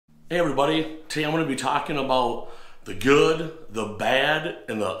Hey everybody, today I'm going to be talking about the good, the bad,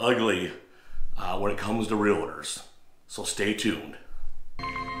 and the ugly when it comes to realtors. So stay tuned.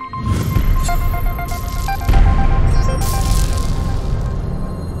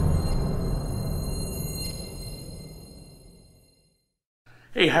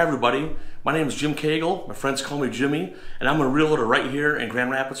 Hey, hi everybody. My name is Jim Kegle. My friends call me Jimmy, and I'm a realtor right here in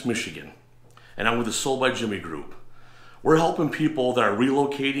Grand Rapids, Michigan. And I'm with the Sold by Jimmy group. We're helping people that are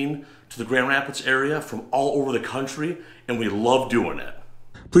relocating to the Grand Rapids area from all over the country, and we love doing it.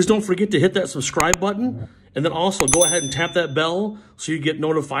 Please don't forget to hit that subscribe button, and then also go ahead and tap that bell so you get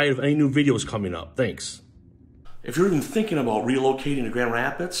notified of any new videos coming up. Thanks. If you're even thinking about relocating to Grand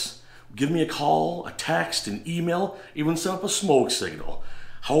Rapids, give me a call, a text, an email, even set up a smoke signal.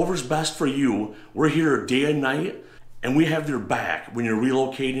 However's best for you. We're here day and night, and we have your back when you're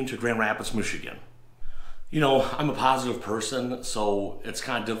relocating to Grand Rapids, Michigan. You know, I'm a positive person, so it's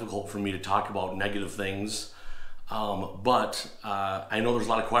kind of difficult for me to talk about negative things. But I know there's a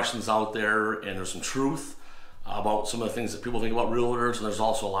lot of questions out there, and there's some truth about some of the things that people think about realtors, and there's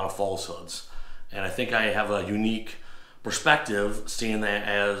also a lot of falsehoods. And I think I have a unique perspective, seeing that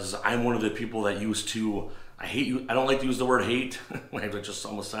as I'm one of the people that used to, I don't like to use the word hate, I just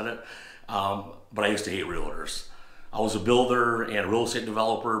almost said it, but I used to hate realtors. I was a builder and a real estate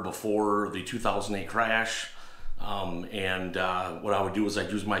developer before the 2008 crash. What I would do is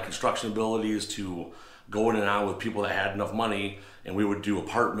I'd use my construction abilities to go in and out with people that had enough money, and we would do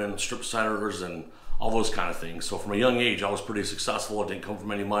apartments, strip centers, and all those kind of things. So from a young age, I was pretty successful. It didn't come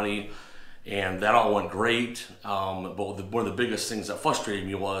from any money, and that all went great. But one of the biggest things that frustrated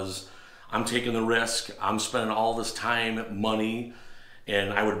me was I'm taking the risk, I'm spending all this time, money,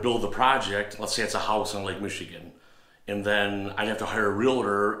 and I would build the project. Let's say it's a house in Lake Michigan. And then I'd have to hire a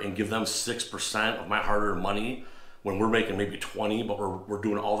realtor and give them 6% of my hard-earned money when we're making maybe 20, but we're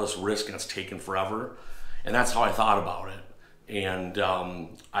doing all this risk and it's taken forever. And that's how I thought about it. And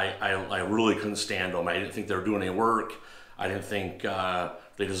I really couldn't stand them. I didn't think they were doing any work. I didn't think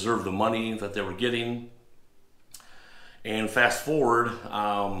they deserved the money that they were getting. And fast forward,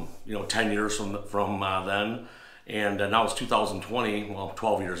 10 years from then, and now it's 2020, well,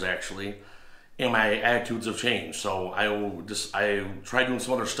 12 years actually. And my attitudes have changed. So I tried doing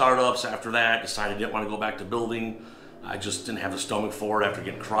some other startups after that, decided I didn't want to go back to building. I just didn't have the stomach for it after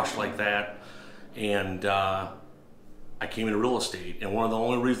getting crushed like that. And I came into real estate. And one of the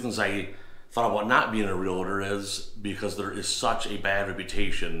only reasons I thought about not being a realtor is because there is such a bad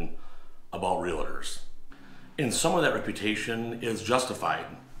reputation about realtors. And some of that reputation is justified.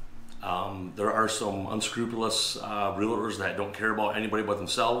 There are some unscrupulous realtors that don't care about anybody but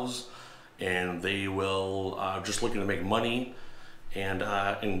themselves, and they will just looking to make money.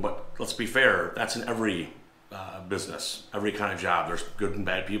 But let's be fair, that's in every business, every kind of job. There's good and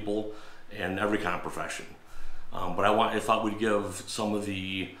bad people in every kind of profession. But I thought we'd give some of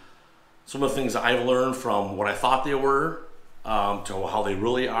the things that I've learned from what I thought they were to how they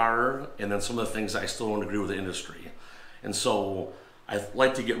really are, and then some of the things that I still don't agree with the industry. And so I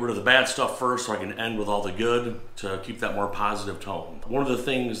like to get rid of the bad stuff first so I can end with all the good to keep that more positive tone. One of the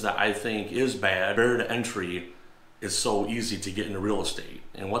things that I think is bad, barrier to entry is so easy to get into real estate.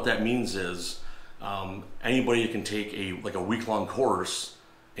 And what that means is anybody can take a week-long course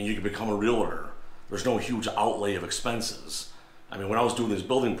and you can become a realtor. There's no huge outlay of expenses. I mean, when I was doing these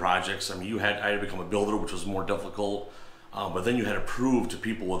building projects, I had to become a builder, which was more difficult. But then you had to prove to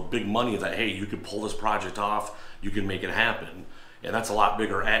people with big money that, hey, you could pull this project off, you can make it happen. And that's a lot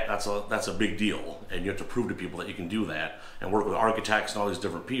bigger, that's a big deal. And you have to prove to people that you can do that and work with architects and all these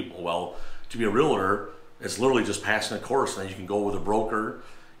different people. Well, to be a realtor, it's literally just passing a course, and then you can go with a broker.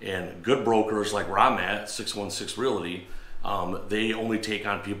 And good brokers, like where I'm at, 616 Realty, they only take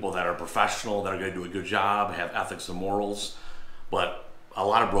on people that are professional, that are gonna do a good job, have ethics and morals. But a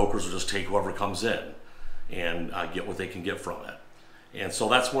lot of brokers will just take whoever comes in and get what they can get from it. And so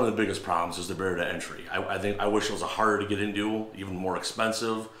that's one of the biggest problems, is the barrier to entry. I wish it was harder to get into, even more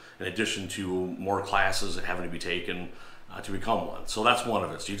expensive, in addition to more classes that having to be taken to become one. So that's one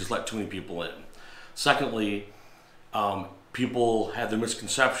of it. So you just let too many people in. Secondly, people have the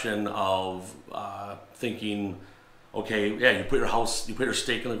misconception of thinking, okay, yeah, you put your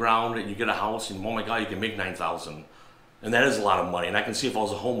stake in the ground and you get a house, and oh my God, you can make $9,000. And that is a lot of money. And I can see if I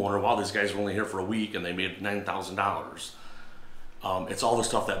was a homeowner, wow, these guys were only here for a week and they made $9,000. It's all the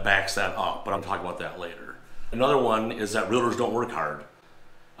stuff that backs that up, but I'm talking about that later. Another one is that realtors don't work hard.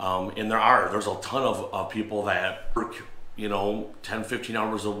 And there's a ton of people that work, 10, 15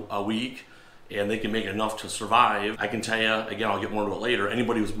 hours a week, and they can make enough to survive. I can tell you, again, I'll get more into it later,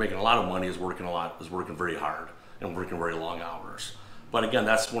 anybody who's making a lot of money is working very hard and working very long hours. But again,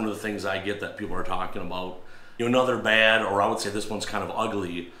 that's one of the things I get that people are talking about. Another bad, or I would say this one's kind of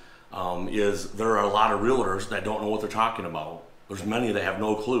ugly, is there are a lot of realtors that don't know what they're talking about. There's many that have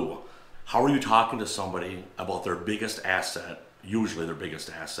no clue. How are you talking to somebody about their biggest asset, usually their biggest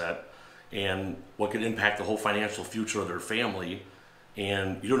asset, and what could impact the whole financial future of their family,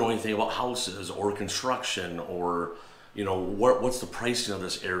 and you don't know anything about houses or construction or what's the pricing of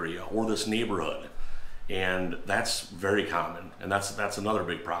this area or this neighborhood? And that's very common, and that's another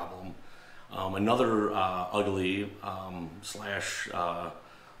big problem. Another ugly slash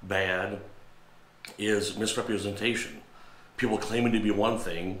bad is misrepresentation. People claiming to be one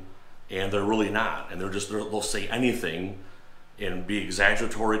thing and they're really not, and they'll say anything and be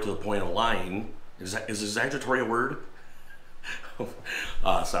exaggeratory to the point of lying. Is exaggeratory a word?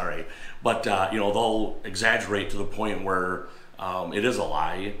 Sorry, but they'll exaggerate to the point where it is a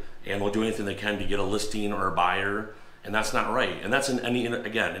lie, and they'll do anything they can to get a listing or a buyer, and that's not right. And that's in any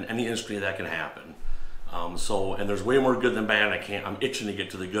industry that can happen. And there's way more good than bad. I'm itching to get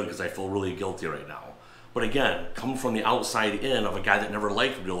to the good because I feel really guilty right now. But again, coming from the outside in of a guy that never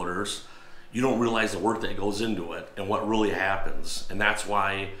liked realtors, you don't realize the work that goes into it and what really happens. And that's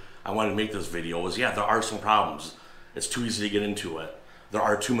why I wanted to make this video. There are some problems. It's too easy to get into it. There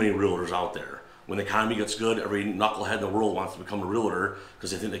are too many realtors out there. When the economy gets good, every knucklehead in the world wants to become a realtor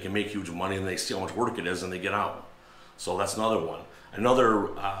because they think they can make huge money, and they see how much work it is and they get out. So that's another one. Another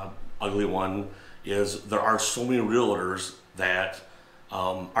ugly one is there are so many realtors that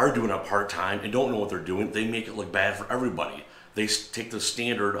are doing it part-time and don't know what they're doing. They make it look bad for everybody. They take the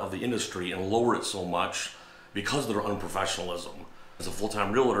standard of the industry and lower it so much because of their unprofessionalism. As a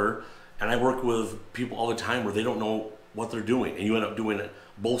full-time realtor, and I work with people all the time where they don't know what they're doing, and you end up doing it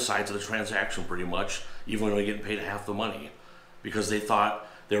both sides of the transaction pretty much, even when they're getting paid half the money, because they thought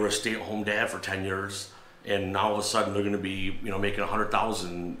they were a stay-at-home dad for 10 years, and now all of a sudden they're going to be making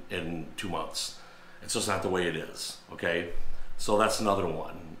 $100,000 in 2 months. It's just not the way it is. Okay, so that's another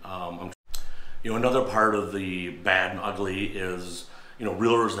one. Another part of the bad and ugly is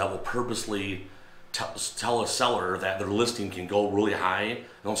realtors that will purposely tell a seller that their listing can go really high, and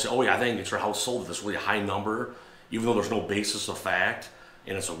they'll say, oh yeah, I think it's your house sold at this really high number, even though there's no basis of fact,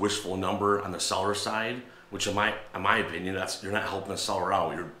 and it's a wishful number on the seller side, which in my opinion, you're not helping the seller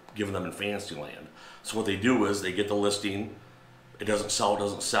out, you're giving them in fantasy land. So what they do is they get the listing, it doesn't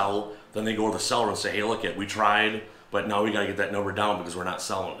sell, then they go to the seller and say, hey, look, we tried, but now we got to get that number down because we're not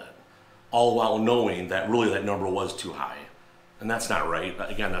selling it. All while knowing that really that number was too high. And that's not right.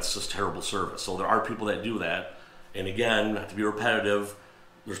 Again, that's just terrible service. So there are people that do that. And again, not to be repetitive,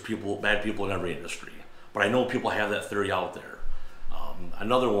 there's bad people in every industry. But I know people have that theory out there.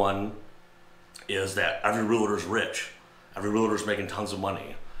 Another one is that every realtor is rich. Every realtor is making tons of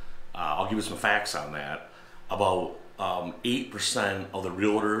money. I'll give you some facts on that. About 8% of the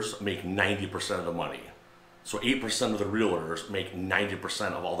realtors make 90% of the money. So 8% of the realtors make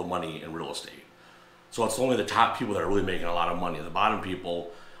 90% of all the money in real estate. So it's only the top people that are really making a lot of money. The bottom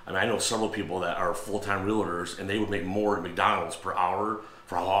people, I know several people that are full-time realtors, and they would make more at McDonald's per hour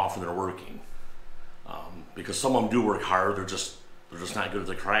for how often they're working. Because some of them do work hard, they're just not good at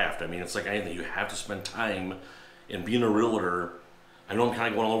the craft. It's like anything, you have to spend time. And being a realtor, I know I'm kind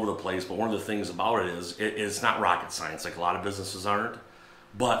of going all over the place, but one of the things about it is it's not rocket science like a lot of businesses aren't,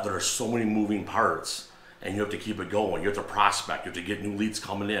 but there are so many moving parts, and you have to keep it going. You have to prospect, you have to get new leads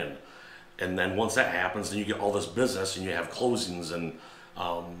coming in. And then once that happens, then you get all this business, and you have closings and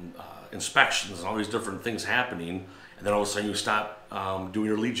inspections and all these different things happening, and then all of a sudden you stop doing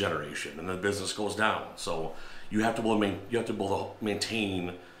your lead generation, and the business goes down. So you have to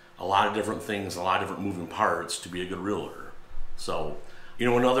maintain a lot of different things, a lot of different moving parts to be a good realtor. So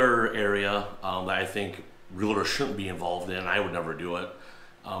another area that I think realtors shouldn't be involved in, I would never do it,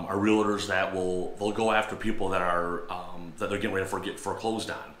 are realtors that they'll go after people that are that they're getting ready to get foreclosed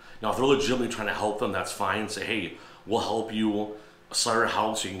on. Now, if they're legitimately trying to help them, that's fine. Say, hey, we'll help you sell your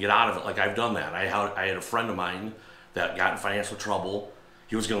house so you can get out of it. Like I've done that. I had a friend of mine that got in financial trouble.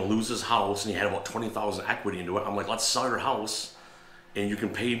 He was going to lose his house, and he had about $20,000 equity into it. I'm like, let's sell your house, and you can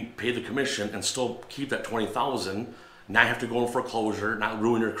pay the commission and still keep that $20,000. Not have to go in foreclosure, not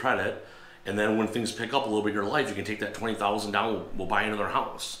ruin your credit. And then when things pick up a little bit in your life, you can take that $20,000 down. We'll buy another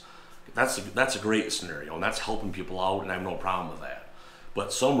house. That's a great scenario, and that's helping people out, and I have no problem with that.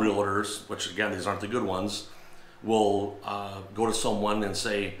 But some realtors, which again, these aren't the good ones, will go to someone and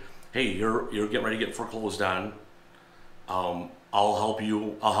say, hey, you're getting ready to get foreclosed on. I'll help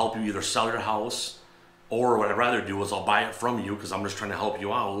you either sell your house, or what I'd rather do is I'll buy it from you because I'm just trying to help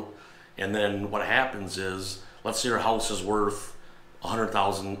you out. And then what happens is, let's say your house is worth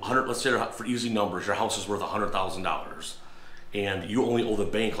 $100,000. Let's say for easy numbers, your house is worth $100,000, and you only owe the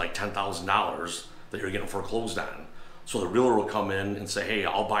bank like $10,000 that you're getting foreclosed on. So the realtor will come in and say, hey,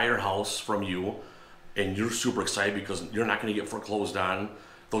 I'll buy your house from you, and you're super excited because you're not going to get foreclosed on.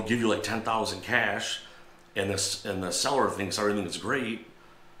 They'll give you like $10,000 cash, and the seller thinks everything is great,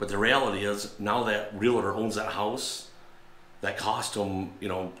 but the reality is now that realtor owns that house, that cost them, you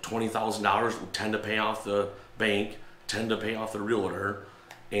know, $20,000, 10 to pay off the bank, 10 to pay off the realtor,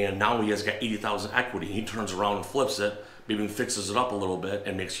 and now he has got 80,000 equity. He turns around and flips it, maybe fixes it up a little bit,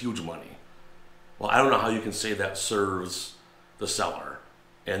 and makes huge money. Well, I don't know how you can say that serves the seller.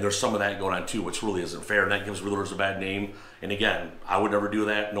 And there's some of that going on too, which really isn't fair, and that gives realtors a bad name. And again, I would never do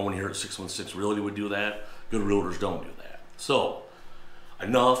that. No one here at 616 Realty would do that. Good realtors don't do that. So,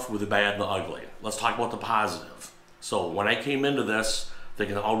 enough with the bad and the ugly. Let's talk about the positive. So when I came into this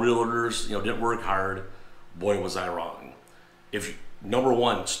thinking all realtors, you know, didn't work hard, boy was I wrong. If number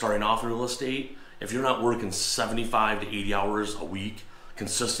one, starting off in real estate, if you're not working 75 to 80 hours a week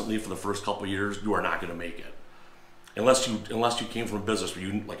consistently for the first couple of years, you are not going to make it. Unless you came from a business where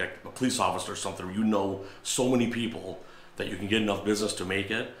you, like a police officer or something, where you know so many people that you can get enough business to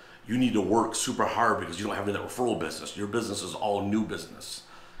make it, you need to work super hard because you don't have any of that referral business. Your business is all new business.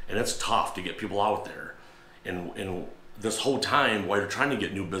 And it's tough to get people out there. And this whole time, while you're trying to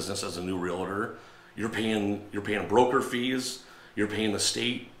get new business as a new realtor, you're paying broker fees, you're paying the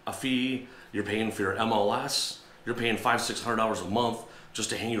state a fee, you're paying for your MLS, you're paying $500-600 a month just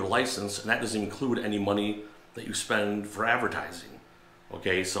to hang your license, and that doesn't include any money that you spend for advertising.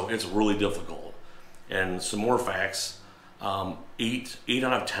 Okay, so it's really difficult. And some more facts, 8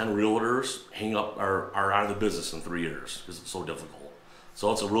 out of 10 realtors are out of the business in 3 years because it's so difficult.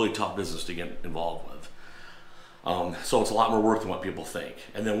 So it's a really tough business to get involved with. So it's a lot more work than what people think.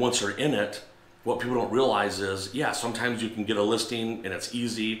 And then once you're in it, what people don't realize is, yeah, sometimes you can get a listing and it's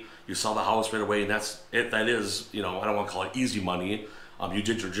easy. You sell the house right away, and that's it. That is, you know, I don't want to call it easy money. You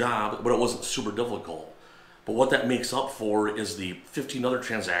did your job, but it wasn't super difficult. But what that makes up for is the 15 other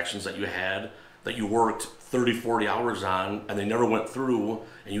transactions that you had that you worked 30, 40 hours on, and they never went through,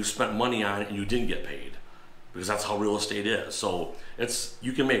 and you spent money on it and you didn't get paid, because that's how real estate is. So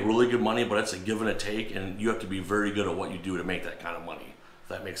you can make really good money, but it's a give and a take, and you have to be very good at what you do to make that kind of money, if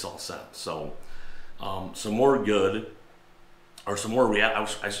that makes all sense. So some more good, or some more I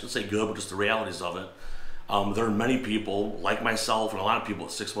should say good, but just the realities of it. There are many people like myself and a lot of people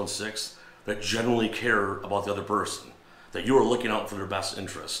at 616 that genuinely care about the other person, that you are looking out for their best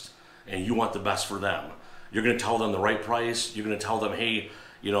interest and you want the best for them. You're going to tell them the right price. You're going to tell them, hey,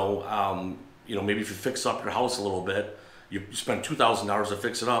 maybe if you fix up your house a little bit, you spend $2,000 to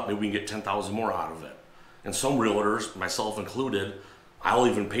fix it up, maybe we can get $10,000 more out of it. And some realtors, myself included, I'll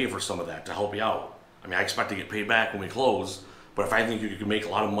even pay for some of that to help you out. I mean, I expect to get paid back when we close, but if I think you can make a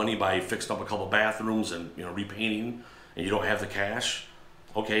lot of money by fixing up a couple bathrooms and repainting, and you don't have the cash,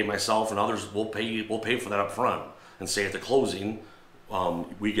 okay, myself and others will pay for that up front, and say at the closing,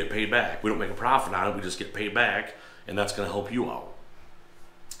 we get paid back. We don't make a profit on it, we just get paid back, and that's going to help you out.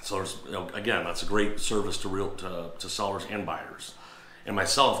 So again, that's a great service to sellers and buyers. And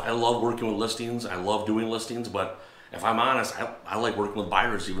myself, I love working with listings. I love doing listings, but if I'm honest, I like working with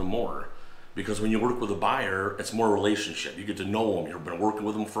buyers even more, because when you work with a buyer, it's more relationship. You get to know them. You've been working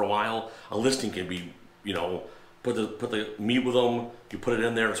with them for a while. A listing can be, meet with them, you put it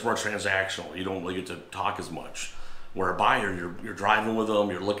in there, it's more transactional. You don't really get to talk as much. Where a buyer, you're driving with them,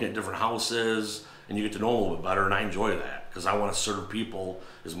 you're looking at different houses, and you get to know them a little bit better, and I enjoy that because I want to serve people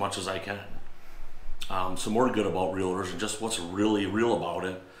as much as I can. Some more good about realtors, and just what's really real about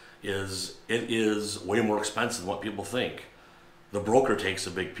it is way more expensive than what people think. The broker takes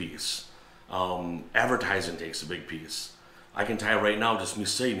a big piece. Advertising takes a big piece. I can tell you right now, just me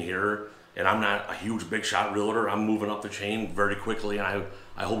sitting here, and I'm not a huge big shot realtor. I'm moving up the chain very quickly, and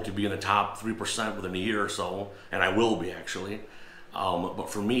I hope to be in the top 3% within a year or so, and I will be actually. But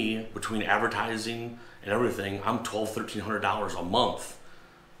for me, between advertising and everything, I'm $1,200-1,300 a month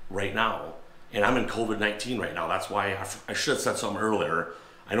right now, and I'm in COVID-19 right now. That's why I should have said something earlier.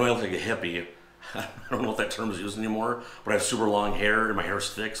 I know I look like a hippie. I don't know if that term is used anymore, but I have super long hair, and my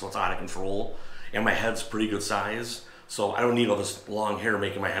hair's thick, so it's out of control, and my head's pretty good size. So I don't need all this long hair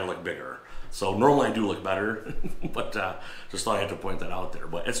making my head look bigger. So normally I do look better, but just thought I had to point that out there.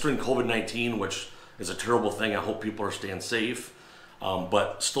 But it's during COVID-19, which is a terrible thing. I hope people are staying safe.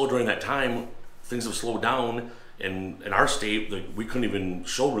 But still during that time, things have slowed down. In our state, we couldn't even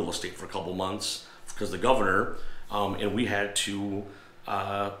show real estate for a couple months because the governor, and we had to,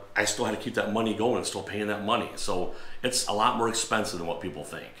 I still had to keep that money going and still paying that money. So it's a lot more expensive than what people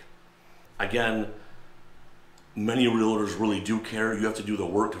think. Again, many realtors really do care. You have to do the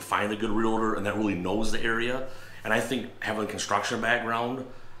work to find a good realtor and that really knows the area. And I think having a construction background,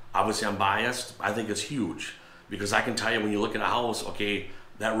 obviously I'm biased, I think it's huge. Because I can tell you when you look at a house, okay,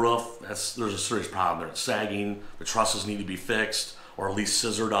 that roof, there's a serious problem there. It's sagging, the trusses need to be fixed, or at least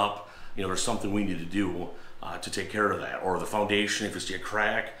scissored up. You know, there's something we need to do to take care of that. Or the foundation, if you see a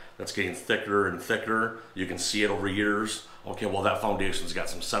crack that's getting thicker and thicker, you can see it over years. Okay, well that foundation's got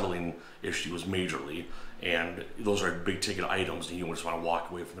some settling issues majorly, and those are big ticket items and you just want to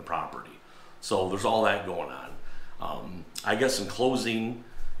walk away from the property. So there's all that going on. I guess in closing,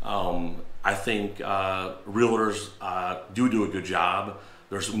 I think realtors do a good job.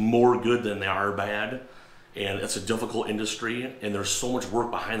 There's more good than there are bad, and it's a difficult industry, and there's so much work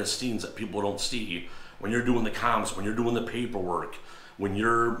behind the scenes that people don't see. When you're doing the comps, when you're doing the paperwork, when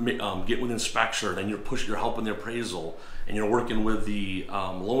you're getting with inspection, then you're helping the appraisal, and you're working with the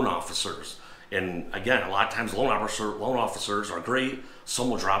loan officers. And again, a lot of times loan officers are great. Some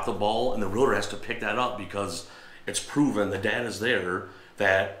will drop the ball, and the realtor has to pick that up because it's proven, the data is there,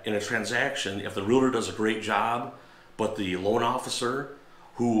 that in a transaction, if the realtor does a great job, but the loan officer,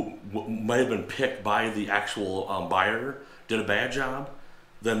 who might have been picked by the actual buyer, did a bad job,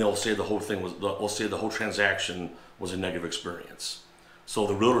 then they'll say the whole transaction was a negative experience. So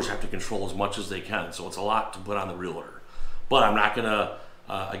the realtors have to control as much as they can. So it's a lot to put on the realtor. But I'm not gonna,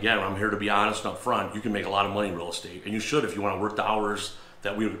 again, I'm here to be honest and upfront. You can make a lot of money in real estate, and you should if you want to work the hours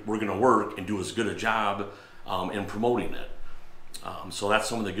that we're gonna work and do as good a job in promoting it. So that's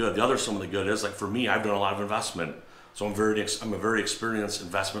some of the good. Some of the good is, like for me, I've done a lot of investment. So I'm a very experienced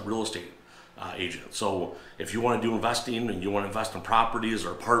investment real estate agent. So if you want to do investing and you want to invest in properties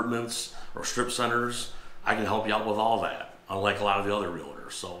or apartments or strip centers, I can help you out with all that, unlike a lot of the other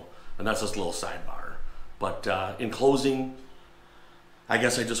realtors. So, and that's just a little sidebar. But in closing, I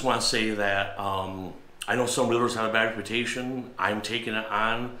guess I just want to say that I know some realtors have a bad reputation. I'm taking it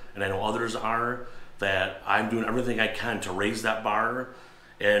on, and I know others are, that I'm doing everything I can to raise that bar,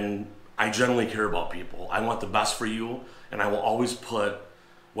 and I generally care about people. I want the best for you, and I will always put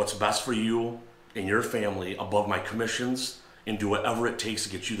what's best for you and your family above my commissions, and do whatever it takes to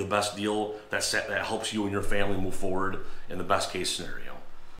get you the best deal that helps you and your family move forward in the best case scenario.